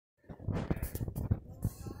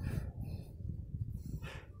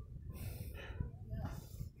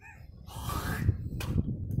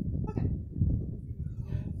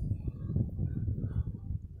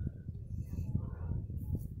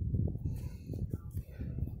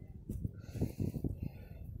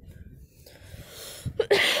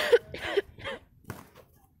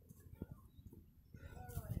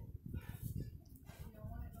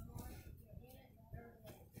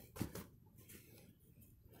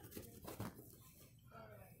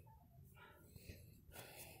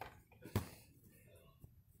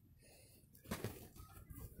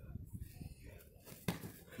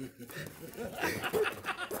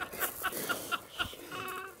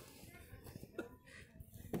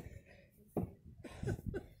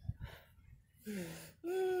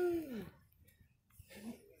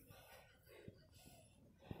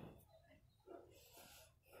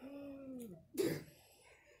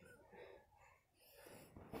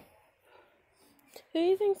Who do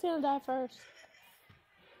you think's gonna die first?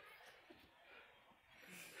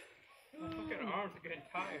 My fucking arms are getting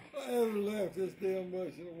tired. I haven't laughed this damn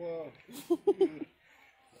much in a while.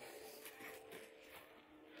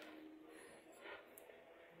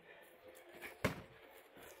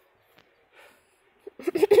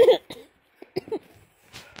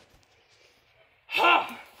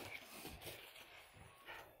 Ha!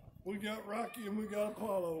 We got Rocky and we got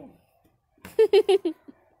Apollo.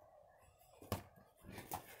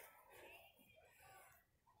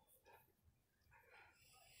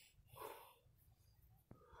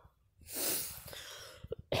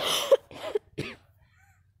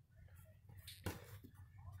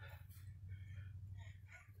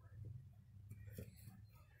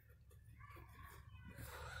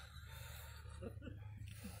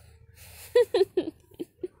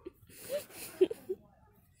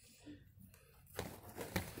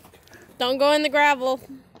 Don't go in the gravel.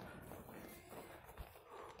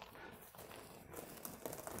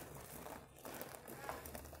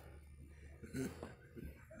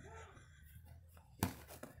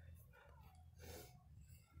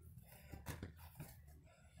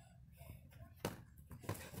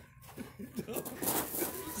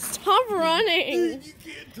 Stop running. Dude, you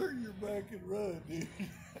can't turn your back and run, dude.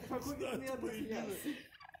 That's not the way you do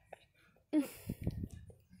it.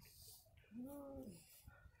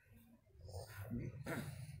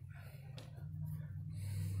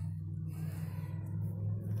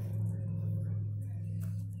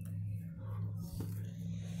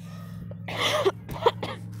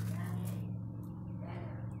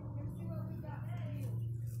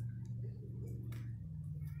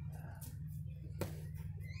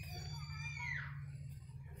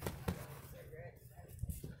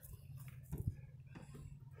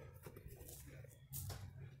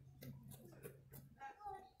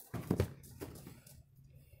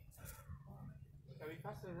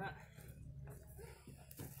 Faster than that.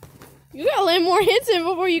 You gotta let more hits in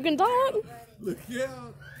before you can talk. Look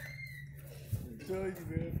out. I tell you,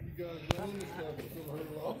 man, if you guys run this stuff, it's going to hurt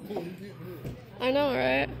a lot more than getting hit. I know,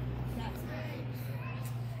 right?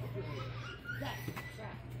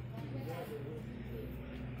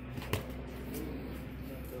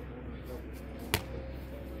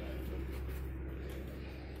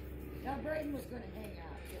 Now Braden was going to hang out.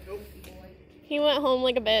 Nope. He went home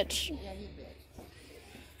like a bitch. Yeah, he bitched.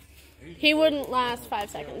 He wouldn't last 5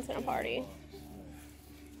 seconds in a party.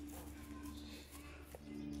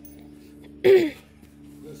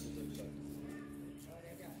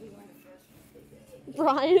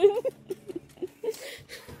 Brian.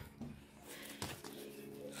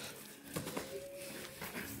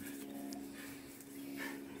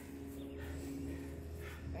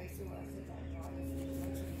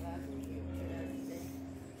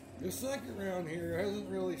 The second round here hasn't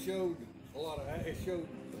really showed a lot of. It showed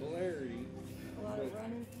hilarity, A lot of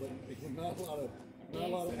running. but not a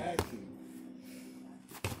lot of action.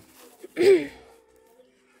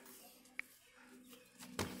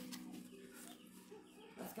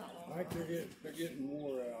 That's got long. I think they're getting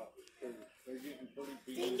more out. They're getting pretty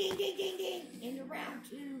Ding, big. ding, ding, ding, ding. Into round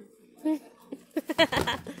 2.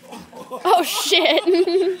 Oh shit.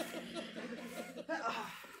 Ding,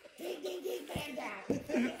 ding, ding, man down.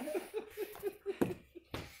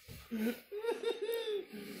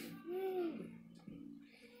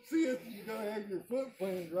 See, if you gotta have your foot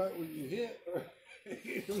planted right when you hit.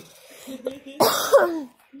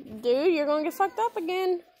 Dude, you're gonna get fucked up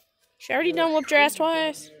again. She already done whooped your ass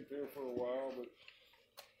twice. He was there for a while, but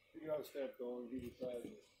he got stepped on. He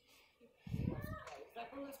decided.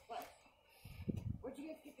 Let's play. Where'd you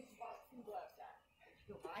guys get the boxing gloves at? Did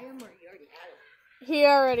you go buy them or you already had them? He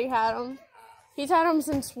already had them. He's had them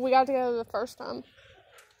since we got together the first time. No,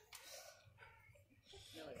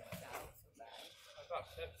 yeah, that was so bad. I got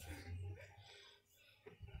 17.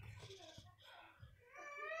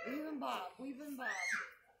 Weave and bob, weave and bob.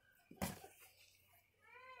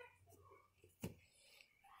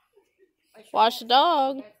 Watch the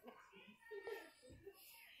dog.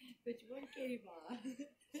 But you want kitty bar. I've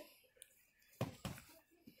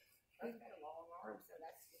got a long arm, so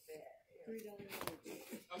that's the bit. $3.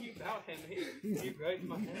 Oh, you about him. You raised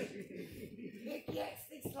my head. Yes,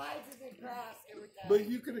 he slides it across every time. But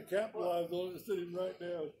you could have capitalized on it sitting right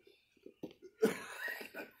down.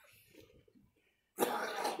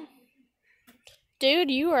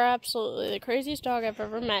 Dude, you are absolutely the craziest dog I've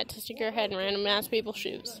ever met to stick your head in random ass people's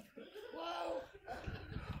shoes. Whoa!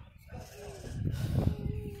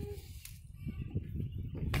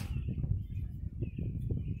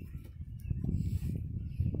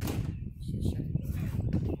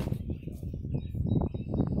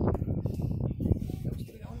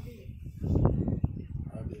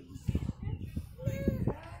 I didn't.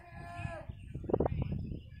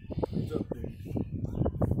 What's up, dude?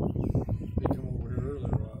 They come over here earlier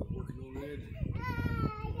while I was working on the engine.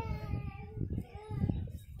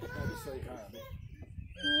 I had to say hi.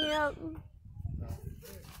 Yep.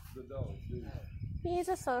 The dog, dude. He's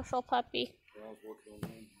a social puppy. While I was working on the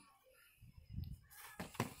engine.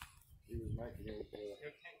 He was making it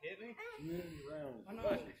You can't get me? community round. I know.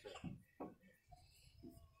 plastic stuff.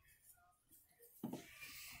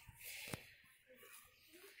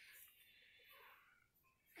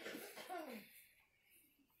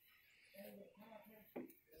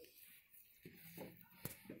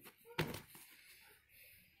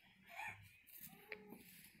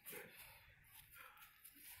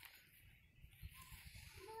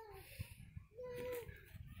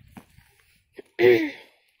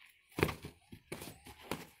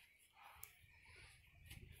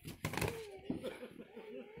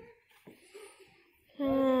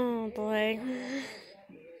 Oh boy.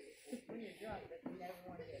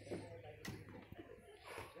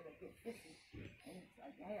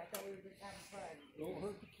 Hey, I thought we were just having fun. Don't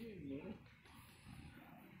hurt the kid, man.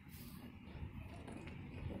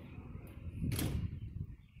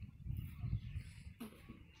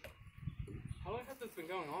 How long has this been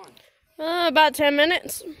going on? About 10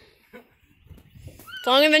 minutes. It's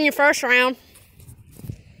longer than your first round.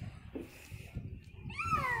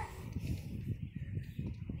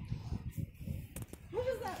 What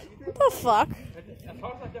was that? What the fuck? As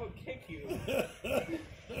far as I don't kick you. I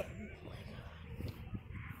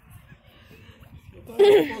thought you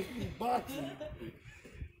were supposed to be boxing.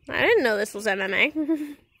 I didn't know this was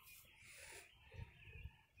MMA.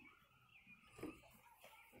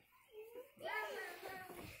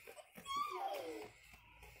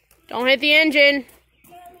 Don't hit the engine.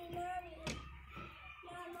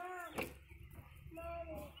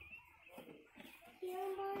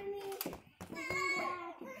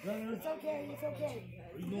 It's okay, it's okay.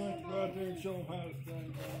 You don't have to go out there and show them how it's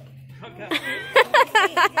done. Okay.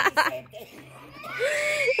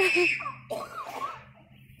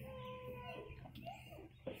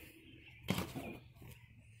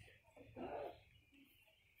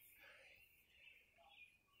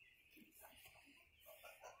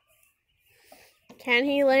 Can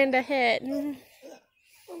he land a hit?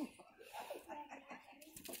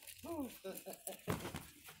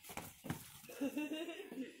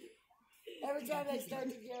 Every time they start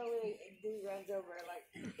to go, dude runs over like,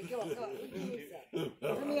 come on, come on, give me something.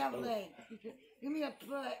 Let me have a leg. Give me a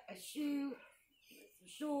foot, a shoe, some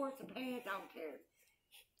shorts, some pants, I don't care.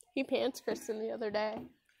 He pantsed Kristen the other day.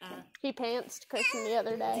 He pantsed Kristen the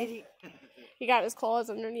other Did day. he? He got his claws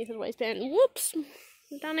underneath his waistband. And whoops!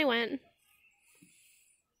 Down he went.